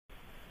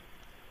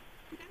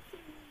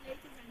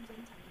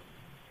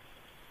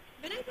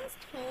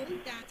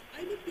told that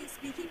I would be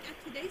speaking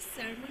at today's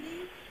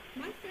ceremony,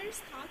 my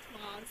first thought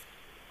was,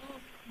 oh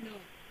no.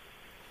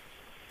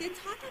 The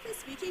thought of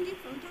speaking in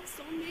front of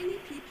so many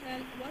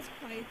people was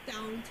quite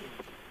daunting.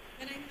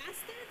 When I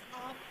mastered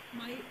up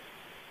my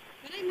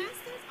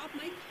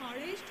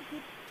courage to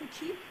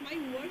keep my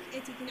work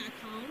ethic in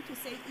account, to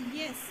say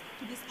yes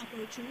to this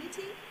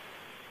opportunity,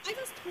 I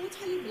was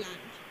totally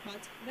blank.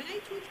 But when I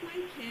took my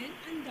pen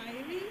and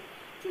diary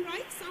to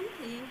write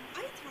something,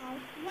 I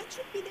thought, what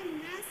should be the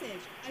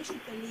message I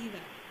should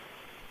deliver?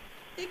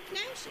 The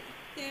classic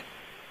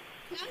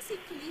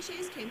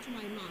cliches came to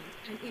my mind,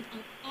 and in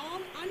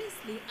all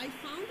honesty, I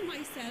found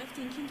myself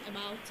thinking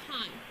about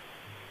time.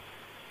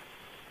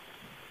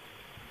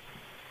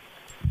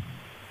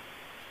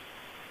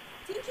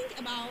 Thinking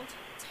about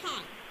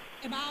time,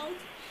 about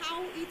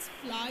how it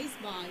flies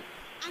by,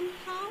 and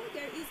how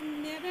there is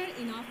never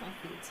enough of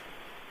it.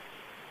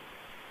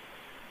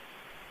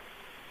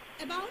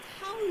 About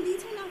how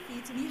little of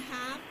it we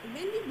have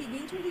when we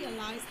begin to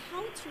realize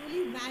how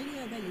truly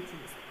valuable it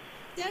is.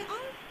 There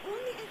are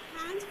only a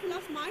handful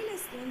of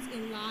milestones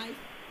in life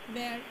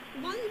where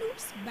one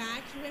looks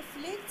back,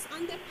 reflects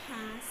on the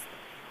past,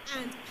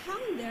 and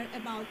ponder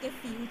about the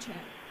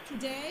future.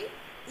 Today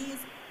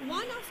is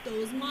one of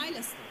those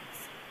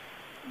milestones.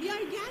 We are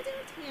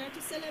gathered here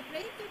to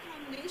celebrate the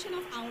culmination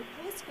of our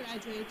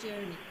postgraduate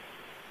journey.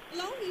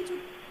 Allow me to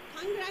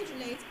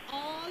congratulate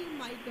all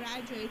my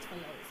graduate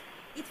fellows.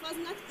 It was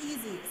not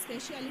easy,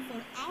 especially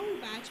for our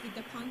batch with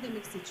the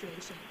pandemic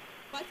situation,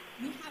 but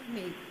we have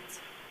made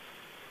it.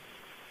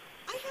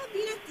 I have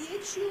been at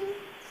DHU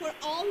for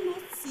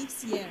almost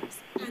 6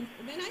 years, and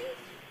when I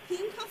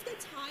think of the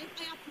time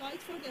I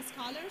applied for the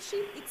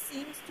scholarship, it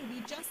seems to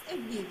be just a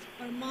week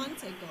or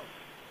month ago.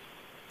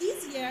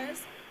 These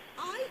years,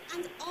 I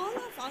and all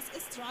of us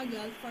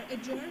struggled for a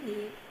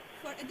journey,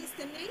 for a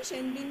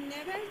destination we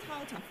never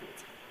thought of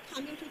it.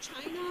 Coming to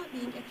China,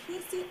 being a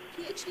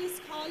PhD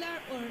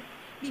scholar, or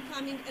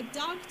becoming a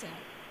doctor,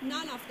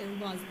 none of them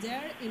was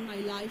there in my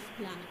life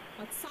plan.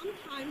 But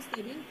sometimes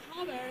divine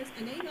powers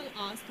enable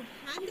us to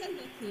handle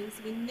the things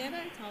we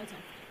never thought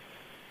of.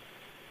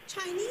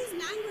 Chinese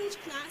language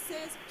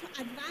classes to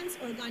advanced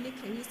organic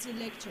chemistry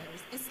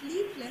lectures,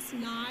 sleepless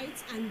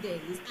nights and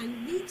days,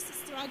 and weeks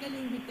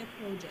struggling with the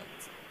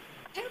projects.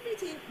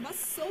 Everything was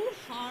so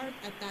hard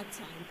at that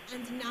time,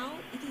 and now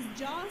it is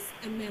just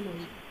a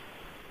memory.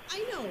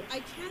 I know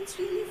I can't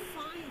really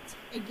fight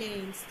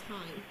against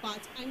time,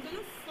 but I'm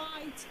gonna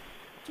fight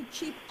to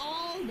keep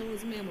all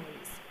those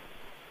memories.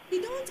 We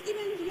don't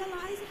even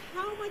realize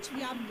how much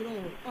we have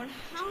grown or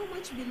how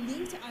much we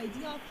link the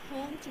idea of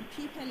home to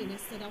people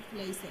instead of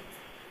places.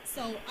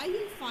 So I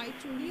will fight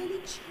to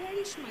really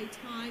cherish my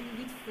time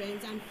with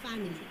friends and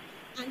family,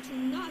 and to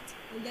not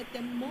let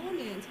the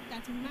moment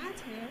that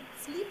matter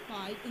slip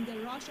by in the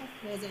rush of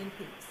present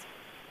things.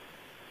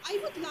 I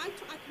would like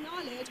to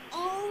acknowledge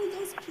all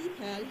those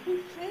people who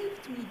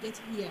helped me get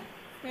here.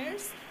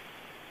 First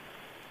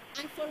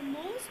and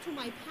foremost, to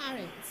my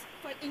parents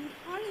for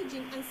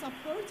encouraging and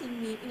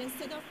supporting me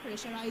instead of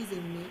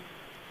pressurizing me.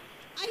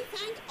 I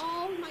thank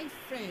all my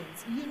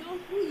friends, you know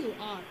who you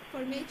are,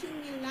 for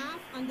making me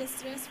laugh on the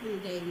stressful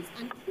days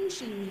and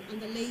pushing me on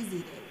the lazy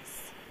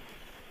days.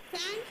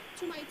 Thank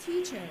to my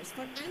teachers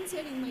for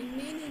answering my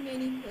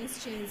many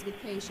questions with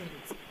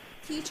patience.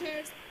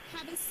 Teachers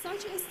have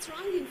such a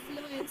strong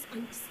influence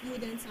on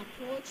students'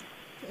 approach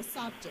to a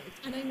subject,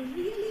 and I'm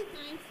really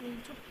thankful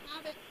to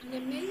have an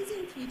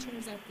amazing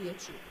teachers at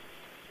DHU.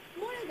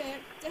 Moreover,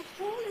 the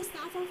whole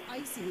staff of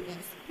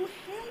ICS who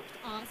helped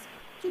us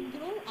to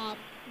grow up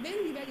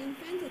when we were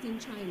invented in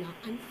China.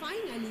 And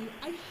finally,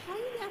 I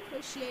highly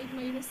appreciate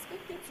my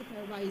respected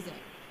supervisor.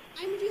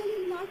 I'm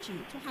really lucky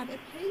to have a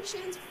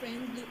patient,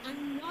 friendly,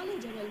 and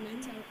knowledgeable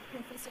mentor,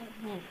 Professor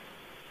Hong.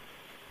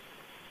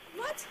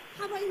 What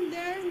have I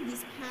learned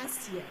these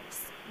past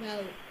years?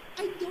 Well,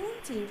 I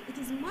don't think it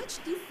is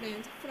much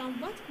different from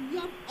what you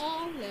have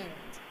all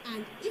learned.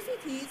 And if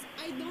it is,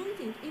 I don't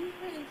think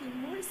inherently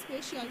more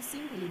special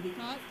simply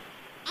because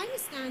I'm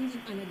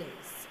standing on a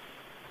dais.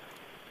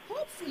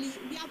 Hopefully,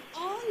 we have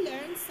all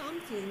learned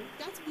something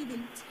that we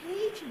will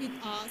take with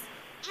us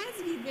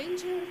as we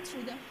venture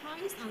through the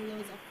highs and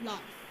lows of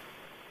life.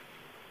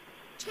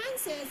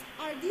 Chances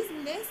are these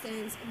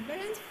lessons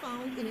weren't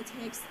found in a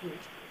textbook,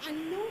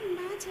 and no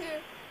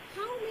matter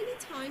how many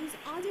times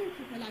other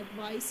people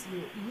advise you,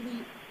 you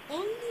will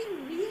only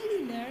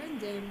really learn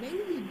them when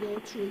you go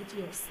through it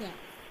yourself.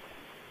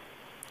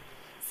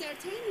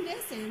 Certain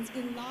lessons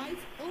in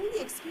life only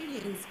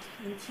experience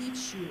can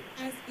teach you.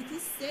 As it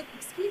is said,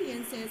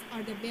 experiences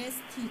are the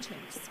best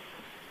teachers.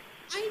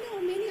 I know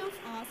many of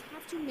us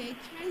have to make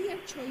career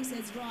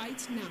choices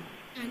right now,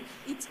 and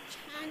it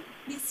can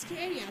be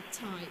scary at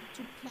times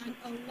to plan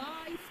a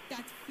life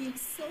that feels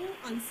so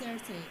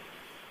uncertain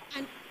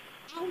and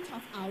out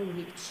of our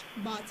reach.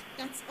 But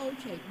that's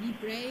okay. Be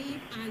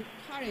brave and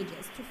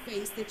courageous to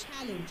face the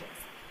challenges.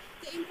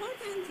 The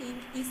important thing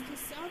is to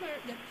savor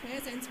the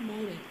present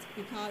moment,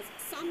 because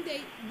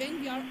someday when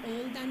we are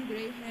old and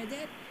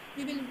gray-headed,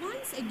 we will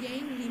once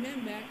again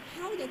remember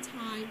how the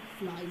time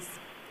flies.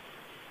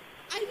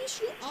 I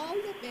wish you all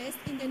the best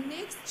in the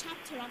next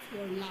chapter of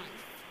your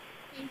life.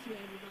 Thank you,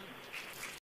 everyone.